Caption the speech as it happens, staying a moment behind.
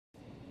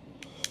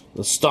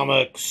The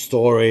stomach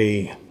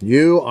story.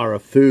 You are a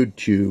food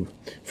tube.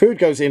 Food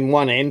goes in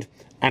one end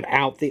and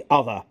out the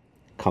other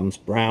comes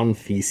brown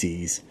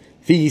feces.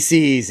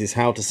 Feces is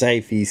how to say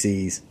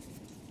feces.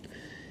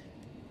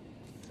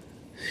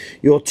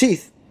 Your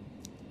teeth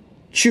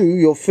chew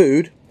your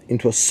food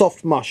into a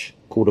soft mush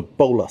called a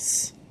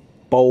bolus.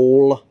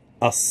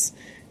 Bolus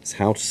is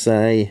how to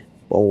say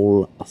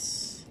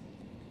bolus.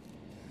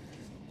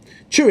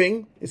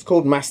 Chewing is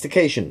called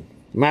mastication.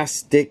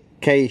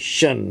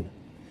 Mastication.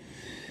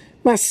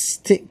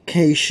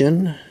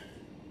 Mastication.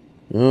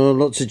 Oh,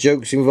 lots of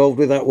jokes involved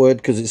with that word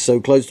because it's so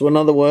close to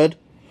another word.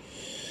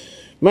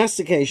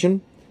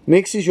 Mastication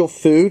mixes your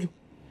food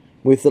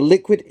with the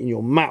liquid in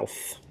your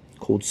mouth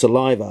called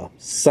saliva.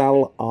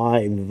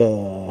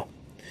 Saliva.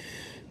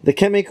 The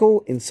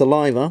chemical in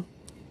saliva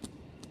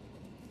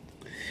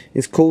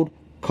is called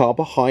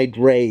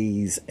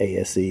carbohydrase.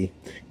 ASE.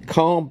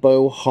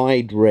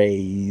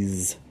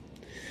 Carbohydrase.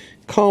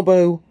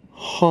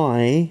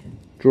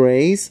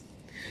 Carbohydrase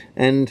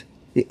and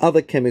the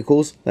other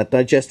chemicals that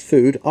digest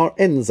food are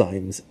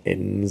enzymes.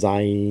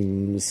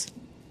 Enzymes.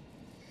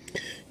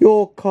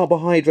 Your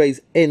carbohydrase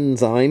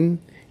enzyme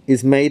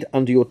is made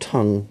under your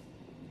tongue.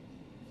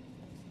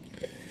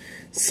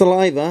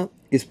 Saliva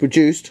is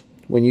produced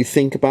when you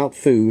think about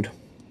food.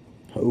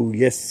 Oh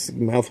yes,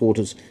 mouth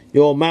waters.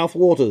 Your mouth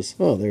waters.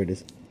 Oh, there it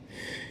is.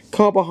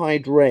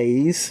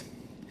 Carbohydrase.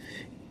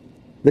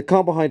 The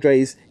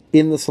carbohydrase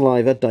in the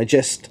saliva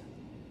digests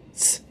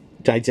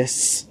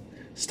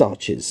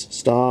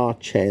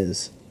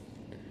starches.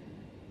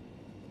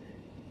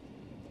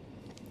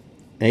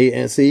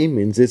 ASE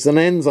means it's an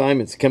enzyme.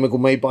 It's a chemical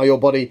made by your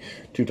body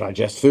to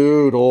digest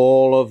food.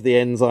 All of the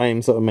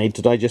enzymes that are made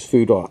to digest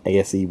food are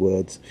ASE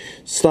words.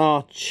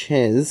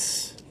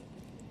 Starches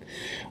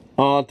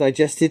are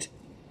digested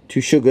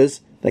to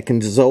sugars that can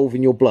dissolve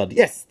in your blood.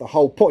 Yes, the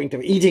whole point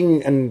of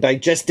eating and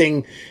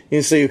digesting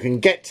is so you can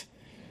get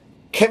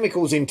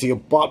chemicals into your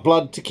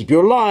blood to keep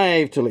you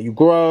alive, to let you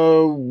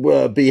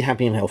grow, be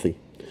happy and healthy.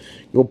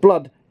 Your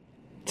blood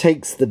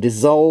takes the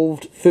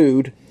dissolved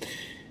food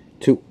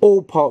to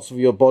all parts of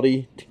your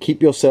body to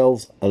keep your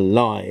cells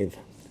alive.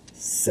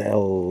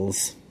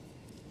 Cells.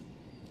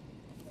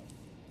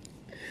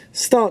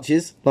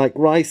 Starches like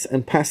rice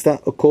and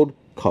pasta are called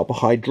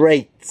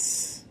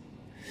carbohydrates.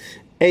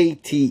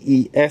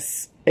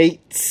 ATES,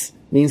 ates,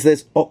 means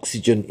there's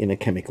oxygen in a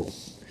chemical.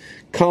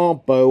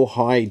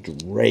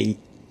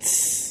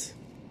 Carbohydrates.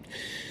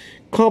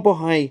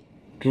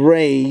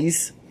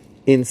 Carbohydrates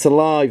in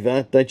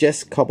saliva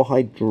digest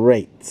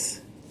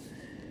carbohydrates.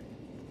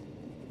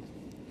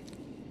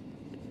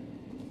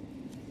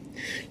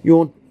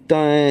 You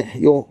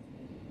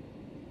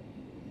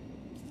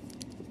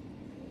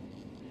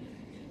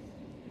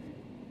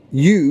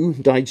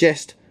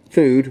digest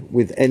food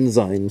with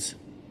enzymes.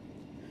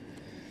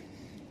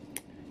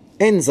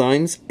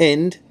 Enzymes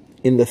end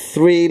in the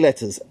three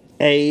letters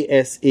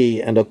ASE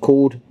and are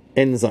called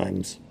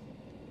enzymes.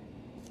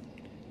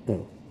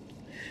 Oh,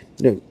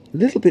 no, a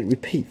little bit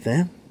repeat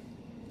there.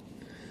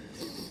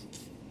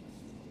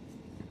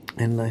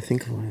 And I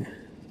think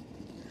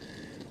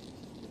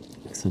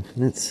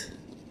let's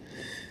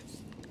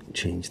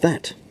change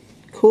that.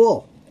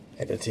 Cool.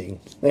 Editing.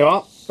 There you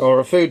are. Or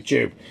a food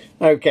tube.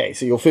 Okay,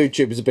 so your food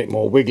tube is a bit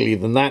more wiggly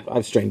than that.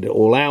 I've straightened it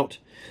all out.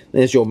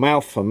 There's your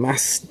mouth for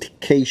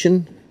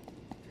mastication.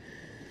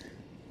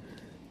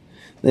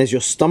 There's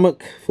your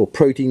stomach for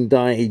protein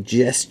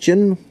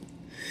digestion.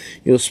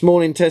 Your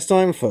small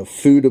intestine for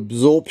food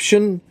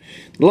absorption.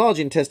 Large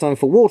intestine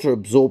for water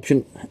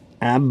absorption.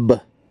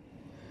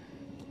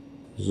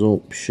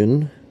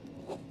 Absorption.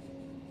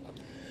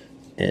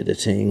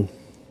 Editing.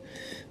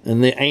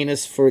 And the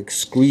anus for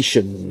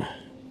excretion.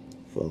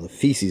 For the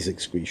feces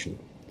excretion.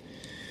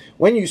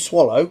 When you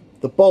swallow,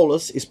 the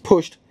bolus is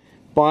pushed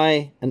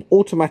by an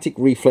automatic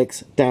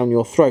reflex down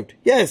your throat.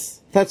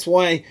 Yes, that's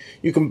why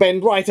you can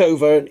bend right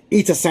over and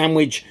eat a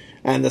sandwich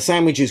and the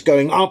sandwich is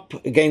going up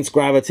against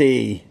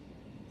gravity.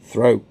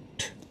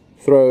 Throat.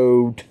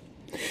 Throat.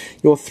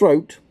 Your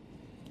throat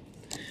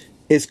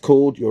is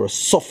called your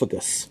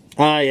esophagus.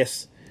 Ah,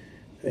 yes.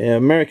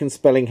 American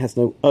spelling has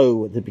no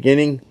O at the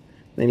beginning.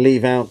 They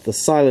leave out the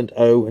silent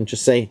O and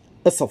just say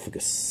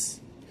esophagus.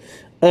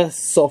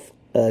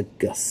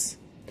 Esophagus.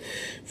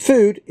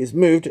 Food is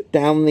moved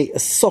down the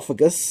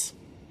esophagus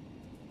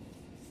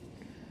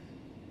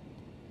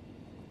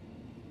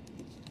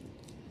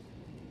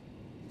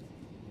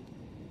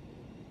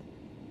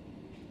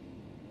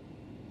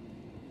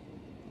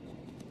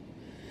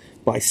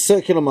by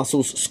circular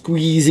muscles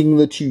squeezing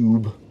the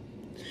tube.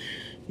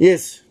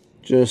 Yes,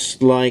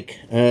 just like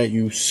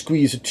you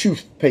squeeze a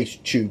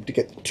toothpaste tube to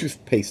get the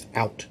toothpaste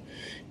out.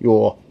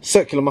 Your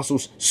circular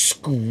muscles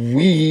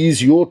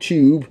squeeze your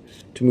tube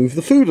to move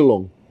the food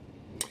along.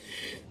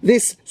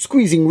 This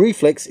squeezing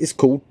reflex is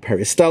called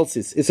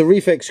peristalsis. It's a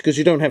reflex because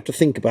you don't have to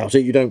think about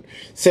it. You don't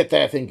sit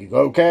there thinking,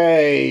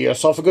 okay,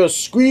 esophagus,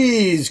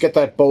 squeeze, get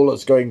that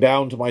bolus going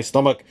down to my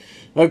stomach.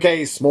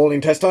 Okay, small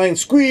intestine,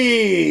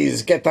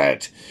 squeeze, get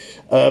that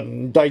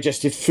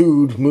digestive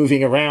food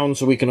moving around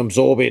so we can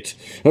absorb it.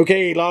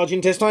 Okay, large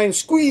intestine,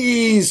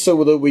 squeeze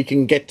so that we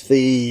can get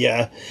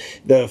the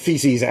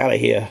feces out of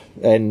here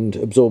and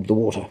absorb the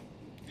water.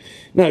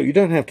 No, you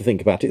don't have to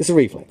think about it. It's a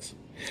reflex.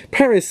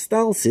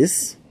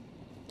 Peristalsis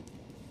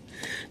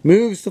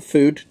moves the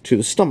food to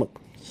the stomach.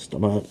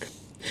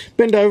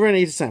 Bend over and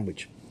eat a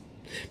sandwich.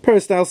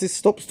 Peristalsis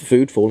stops the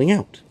food falling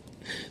out.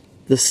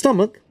 The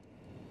stomach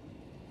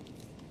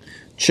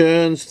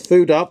churns the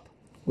food up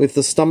with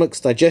the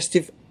stomach's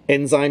digestive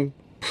enzyme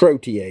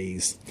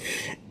protease.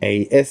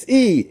 ASE,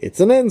 it's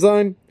an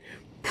enzyme.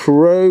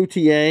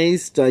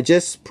 Protease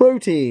digests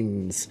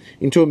proteins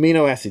into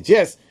amino acids.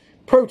 Yes,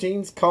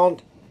 proteins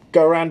can't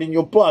go around in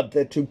your blood.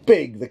 They're too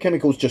big. The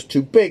chemical's just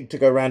too big to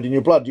go around in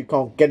your blood. You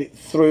can't get it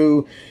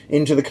through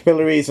into the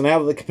capillaries and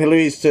out of the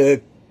capillaries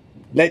to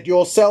let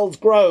your cells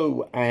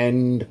grow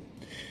and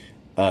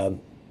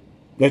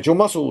let your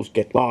muscles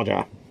get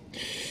larger.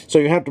 So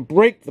you have to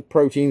break the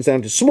proteins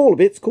down to smaller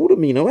bits called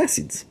amino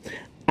acids.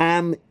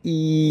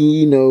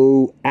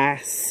 Amino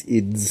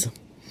acids.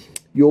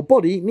 Your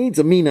body needs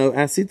amino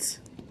acids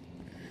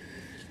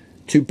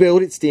to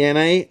build its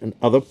DNA and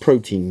other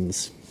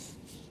proteins.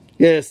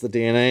 Yes, the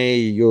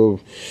DNA,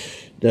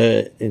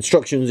 the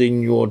instructions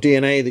in your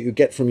DNA that you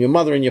get from your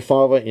mother and your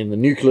father in the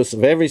nucleus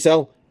of every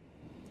cell,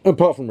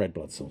 apart from red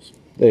blood cells.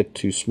 They're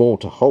too small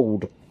to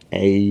hold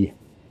a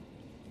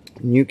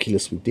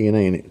nucleus with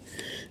DNA in it.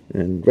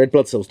 And red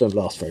blood cells don't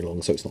last very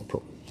long, so it's not a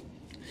problem.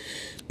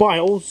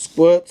 Bile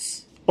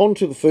squirts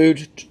onto the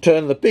food to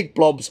turn the big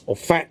blobs of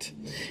fat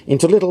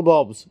into little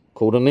blobs,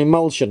 called an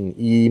emulsion.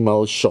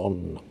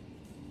 Emulsion.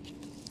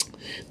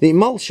 The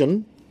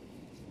emulsion,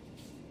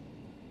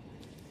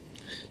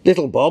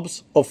 little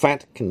blobs of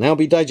fat, can now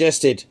be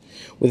digested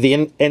with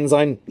the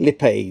enzyme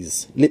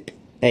lipase.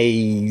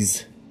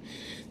 Lipase.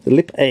 The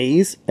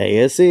lipase,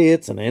 ASE,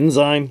 it's an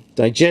enzyme,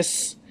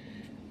 digests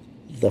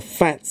the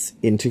fats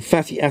into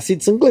fatty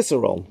acids and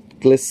glycerol.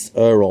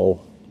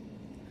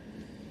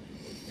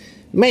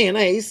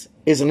 Mayonnaise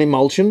is an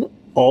emulsion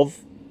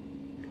of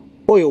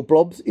oil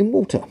blobs in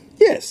water.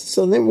 Yes,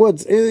 so in other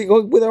words,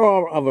 there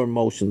are other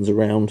emulsions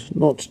around,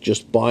 not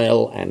just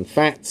bile and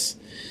fats,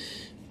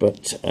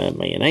 but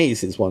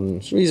mayonnaise is one.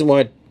 It's the reason why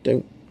I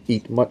don't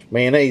eat much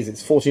mayonnaise.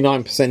 It's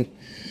 49%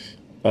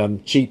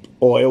 cheap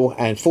oil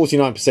and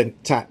 49%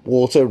 tap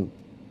water,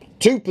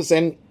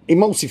 2%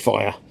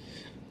 emulsifier,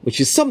 which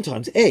is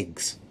sometimes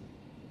eggs,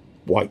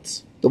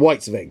 the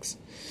whites of eggs,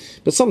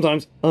 but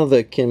sometimes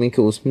other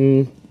chemicals.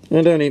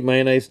 Don't eat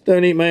mayonnaise.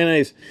 Don't eat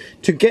mayonnaise.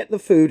 To get the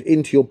food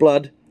into your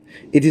blood,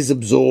 it is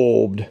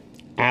absorbed.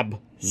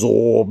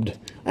 Absorbed.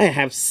 I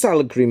have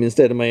salad cream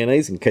instead of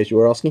mayonnaise, in case you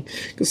were asking,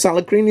 because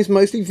salad cream is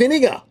mostly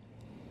vinegar.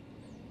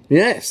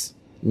 Yes,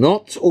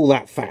 not all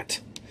that fat.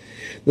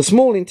 The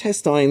small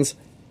intestines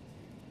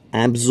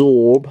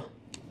absorb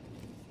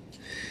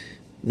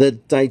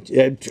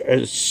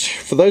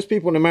for those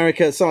people in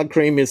America, salad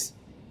cream is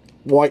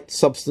white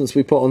substance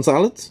we put on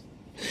salads.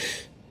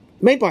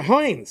 Made by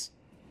Heinz,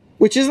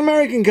 which is an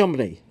American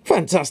company.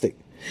 Fantastic.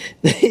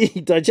 They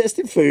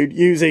digested food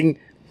using...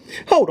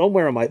 Hold on,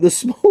 where am I? The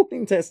small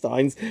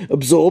intestines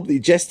absorb the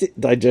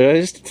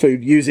digested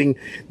food using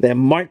their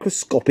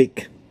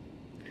microscopic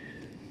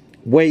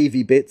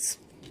wavy bits.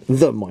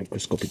 The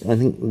microscopic, I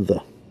think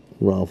the,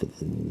 rather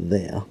than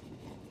there.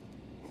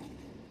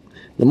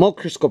 The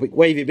microscopic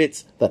wavy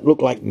bits that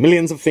look like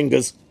millions of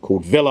fingers,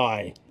 called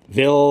villi.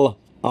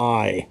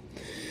 Villi.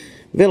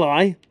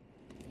 Villi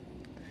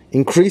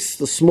increase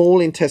the small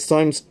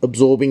intestine's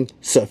absorbing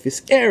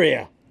surface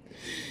area.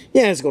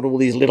 Yeah, it's got all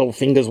these little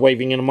fingers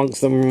waving in amongst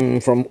them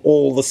from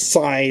all the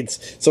sides.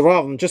 So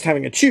rather than just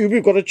having a tube,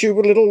 we've got a tube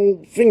with little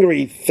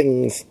fingery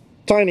things,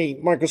 tiny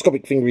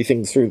microscopic fingery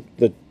things through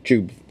the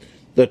tube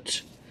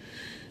that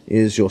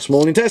is your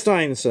small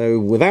intestine. So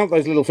without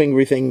those little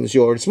fingery things,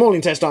 your small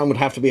intestine would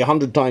have to be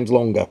 100 times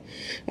longer.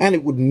 And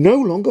it would no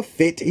longer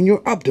fit in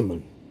your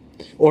abdomen.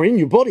 Or in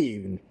your body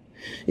even.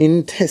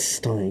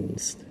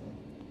 Intestines.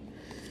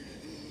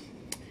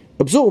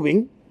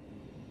 Absorbing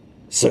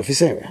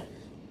surface area.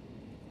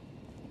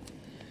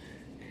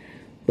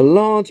 The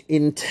large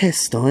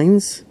intestine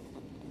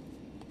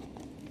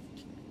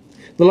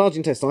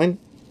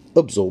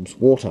absorbs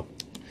water.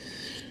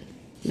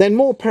 Then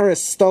more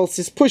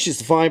peristalsis pushes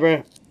the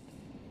fibre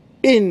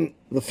in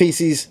the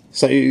feces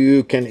so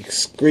you can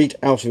excrete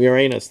out of your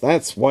anus.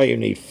 That's why you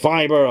need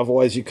fibre,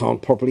 otherwise you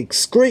can't properly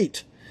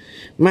excrete.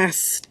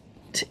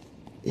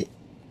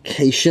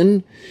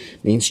 Mastication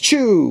means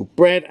chew.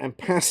 Bread and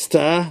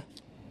pasta,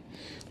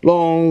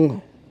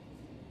 long,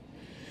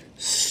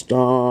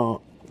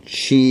 starchy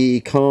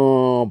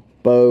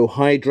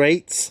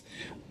carbohydrates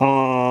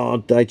are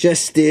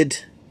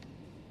digested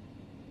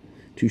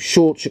to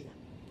short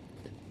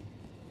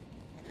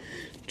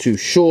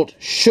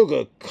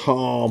sugar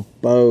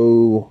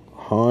carbohydrates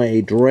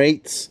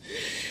carbohydrates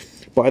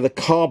by the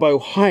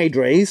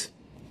carbohydrates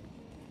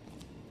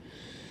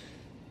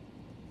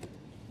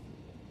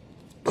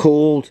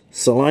called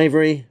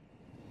salivary.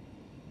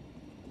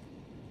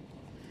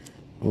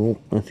 Oh,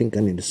 I think I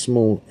need a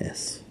small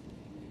s.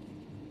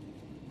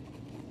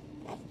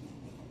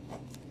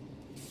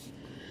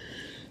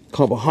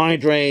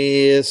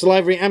 Carbohydrate,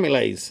 salivary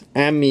amylase.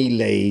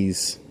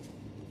 Amylase.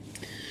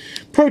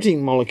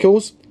 Protein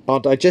molecules are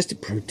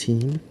digested.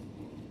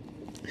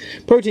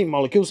 Protein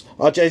molecules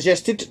are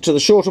digested to the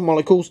shorter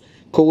molecules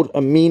called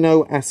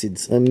amino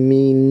acids.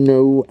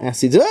 Amino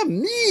acids.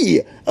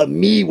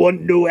 Me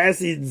want no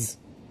acids.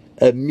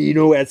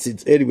 Amino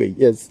acids. Anyway,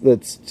 yes,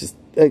 that's just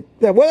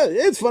well,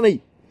 it's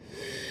funny.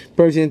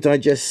 Protein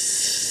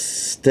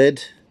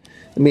digested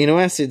amino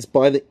acids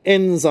by the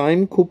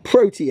enzyme called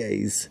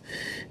protease.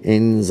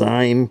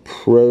 Enzyme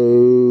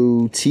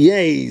protease.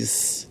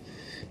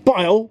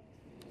 Bile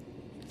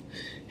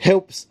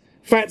helps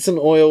fats and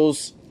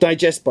oils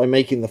digest by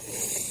making the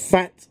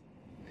fat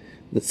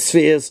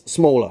spheres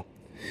smaller.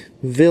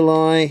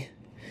 Villi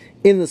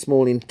in the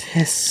small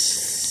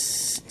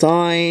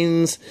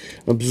intestines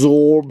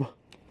absorb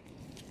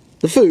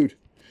the food.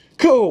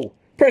 Cool.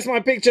 Press my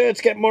picture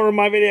to get more of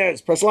my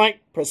videos. Press like,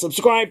 press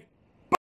subscribe.